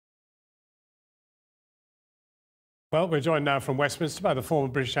Well, we're joined now from Westminster by the former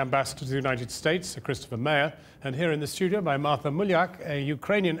British Ambassador to the United States, Sir Christopher Meyer, and here in the studio by Martha Mulyak, a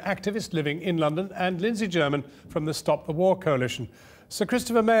Ukrainian activist living in London, and Lindsay German from the Stop the War Coalition. Sir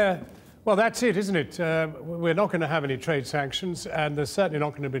Christopher Meyer, well, that's it, isn't it? We're not going to have any trade sanctions, and there's certainly not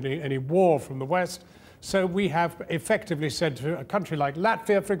going to be any war from the West. So we have effectively said to a country like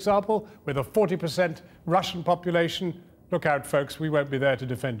Latvia, for example, with a 40% Russian population, look out, folks, we won't be there to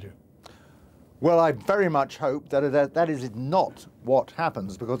defend you. Well, I very much hope that that is not what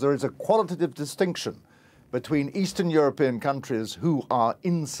happens, because there is a qualitative distinction between Eastern European countries who are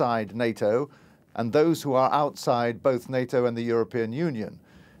inside NATO and those who are outside both NATO and the European Union.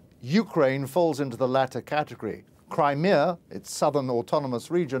 Ukraine falls into the latter category. Crimea, its southern autonomous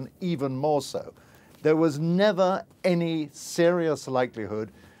region, even more so. There was never any serious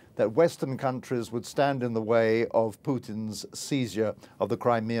likelihood that Western countries would stand in the way of Putin's seizure of the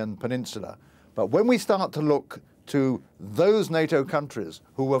Crimean Peninsula. But when we start to look to those NATO countries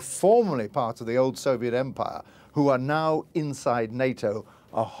who were formerly part of the old Soviet Empire, who are now inside NATO,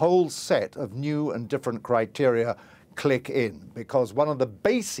 a whole set of new and different criteria click in. Because one of the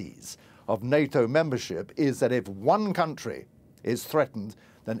bases of NATO membership is that if one country is threatened,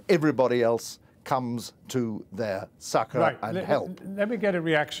 then everybody else comes to their succor and help. Let me get a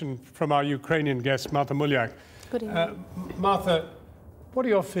reaction from our Ukrainian guest, Martha Mulyak. Good evening. Martha, what are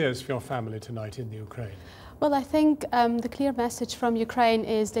your fears for your family tonight in the Ukraine? Well, I think the clear message from Ukraine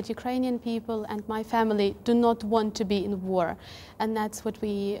is that Ukrainian people and my family do not want to be in war. And that's what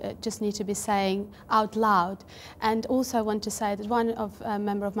we just need to be saying out loud. And also I want to say that one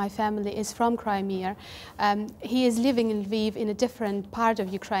member of my family is from Crimea. He is living in Lviv in a different part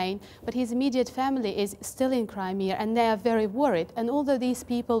of Ukraine, but his immediate family is still in Crimea, and they are very worried. And although these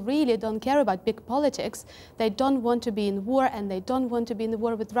people really don't care about big politics, they don't want to be in war, and they don't want to be in the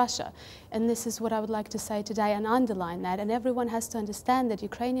war with Russia. And this is what I would like to say today and underline that. And everyone has to understand that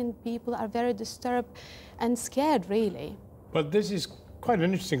Ukrainian people are very disturbed and scared, really. Well, this is quite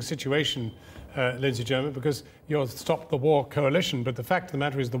an interesting situation, Lindsay German, because you're Stop the War Coalition, but the fact of the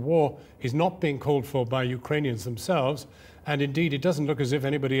matter is the war is not being called for by Ukrainians themselves, and indeed it doesn't look as if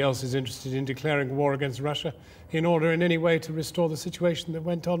anybody else is interested in declaring war against Russia in order in any way to restore the situation that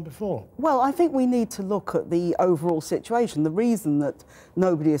went on before. Well, I think we need to look at the overall situation. The reason that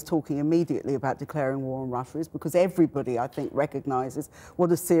nobody is talking immediately about declaring war on Russia is because everybody, I think, recognises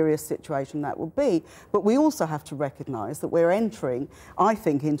what a serious situation that would be. But we also have to recognise that we're entering, I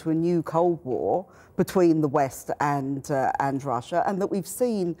think, into a new Cold War between the West and Russia, and that we've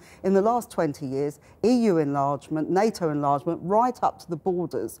seen in the last 20 years EU enlargement, NATO enlargement, right up to the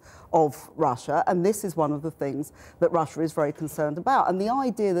borders of Russia, and this is one of the things that Russia is very concerned about. And the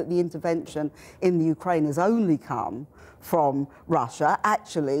idea that the intervention in the Ukraine has only come from Russia,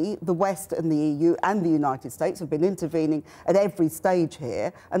 actually the West and the EU and the United States have been intervening at every stage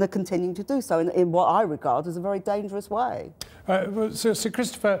here and are continuing to do so in what I regard as a very dangerous way. So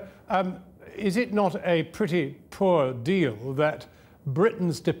Christopher, is it not a pretty poor deal that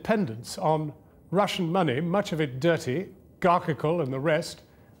Britain's dependence on Russian money, much of it dirty, garchical and the rest,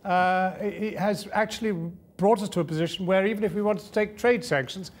 it has actually brought us to a position where even if we wanted to take trade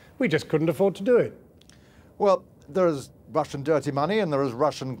sanctions, we just couldn't afford to do it? Well, there is Russian dirty money and there is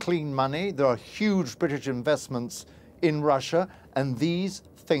Russian clean money. There are huge British investments in Russia, and these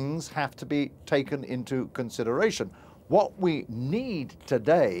things have to be taken into consideration. What we need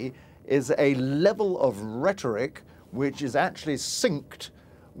today is a level of rhetoric which is actually synced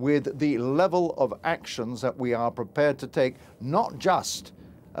with the level of actions that we are prepared to take, not just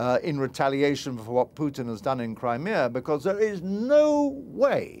in retaliation for what Putin has done in Crimea, because there is no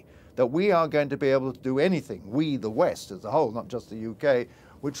way that we are going to be able to do anything, we, the West as a whole, not just the UK,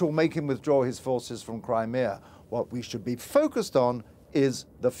 which will make him withdraw his forces from Crimea. What we should be focused on is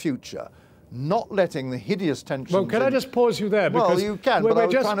the future, not letting the hideous tensions... Well, can I just pause you there? Because well, you can, but I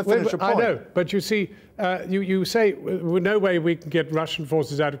was trying to finish a point. I know, but you see, you say no way we can get Russian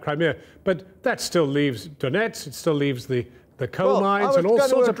forces out of Crimea, but that still leaves Donetsk, it still leaves the coal mines and all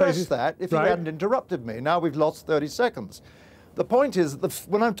sorts of places. That if you hadn't interrupted me. Now we've lost 30 seconds. The point is,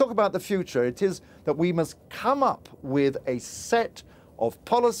 when I talk about the future, it is that we must come up with a set of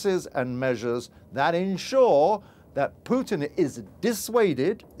policies and measures that ensure that Putin is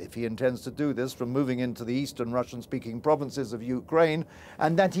dissuaded, if he intends to do this, from moving into the eastern Russian-speaking provinces of Ukraine,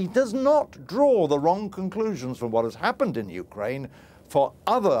 and that he does not draw the wrong conclusions from what has happened in Ukraine for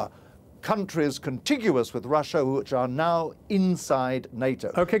other countries contiguous with Russia which are now inside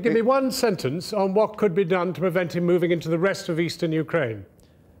NATO. Okay, give me one sentence on what could be done to prevent him moving into the rest of eastern Ukraine.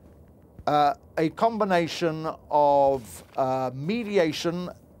 A combination of mediation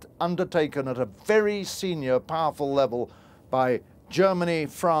undertaken at a very senior, powerful level by Germany,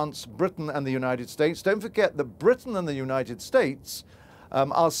 France, Britain and the United States. Don't forget that Britain and the United States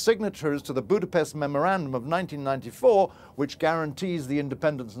are signatories to the Budapest Memorandum of 1994, which guarantees the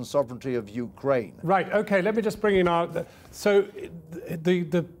independence and sovereignty of Ukraine. Right, okay, let me just bring in so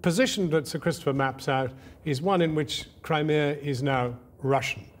the position that Sir Christopher maps out is one in which Crimea is now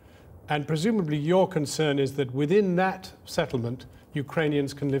Russian. And presumably your concern is that within that settlement,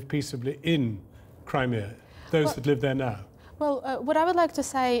 Ukrainians can live peaceably in Crimea, those that live there now. Well, what I would like to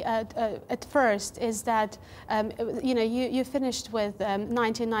say at first is that, you finished with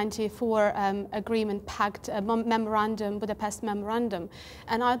 1994 agreement pact, memorandum, Budapest Memorandum.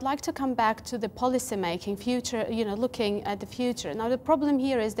 And I'd like to come back to the policy making, future, looking at the future. Now, the problem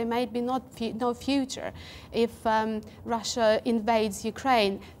here is there may be no future if Russia invades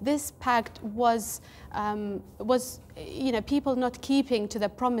Ukraine. This pact was people not keeping to their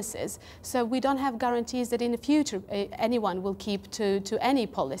promises. So we don't have guarantees that in the future anyone will keep to any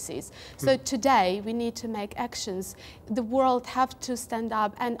policies. So today we need to make actions. The world have to stand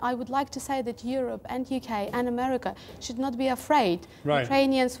up, and I would like to say that Europe and UK and America should not be afraid. Right.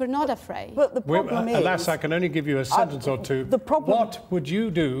 Ukrainians were not afraid. But the problem is... Alas, I can only give you a sentence or two. What would you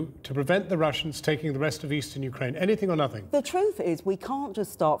do to prevent the Russians taking the rest of eastern Ukraine? Anything or nothing? The truth is we can't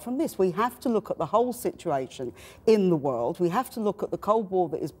just start from this. We have to look at the whole situation in the world. We have to look at the Cold War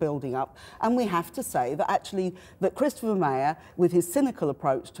that is building up, and we have to say that actually that Christopher Meyer, with his cynical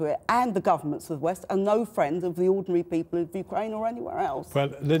approach to it, and the governments of the West are no friends of the ordinary people of Ukraine or anywhere else.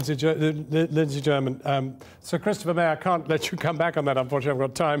 Well, Lindsay German, Sir Christopher Meyer, I can't let you come back on that, unfortunately. I've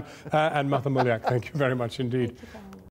got time. And Martha Mulyak, thank you very much indeed.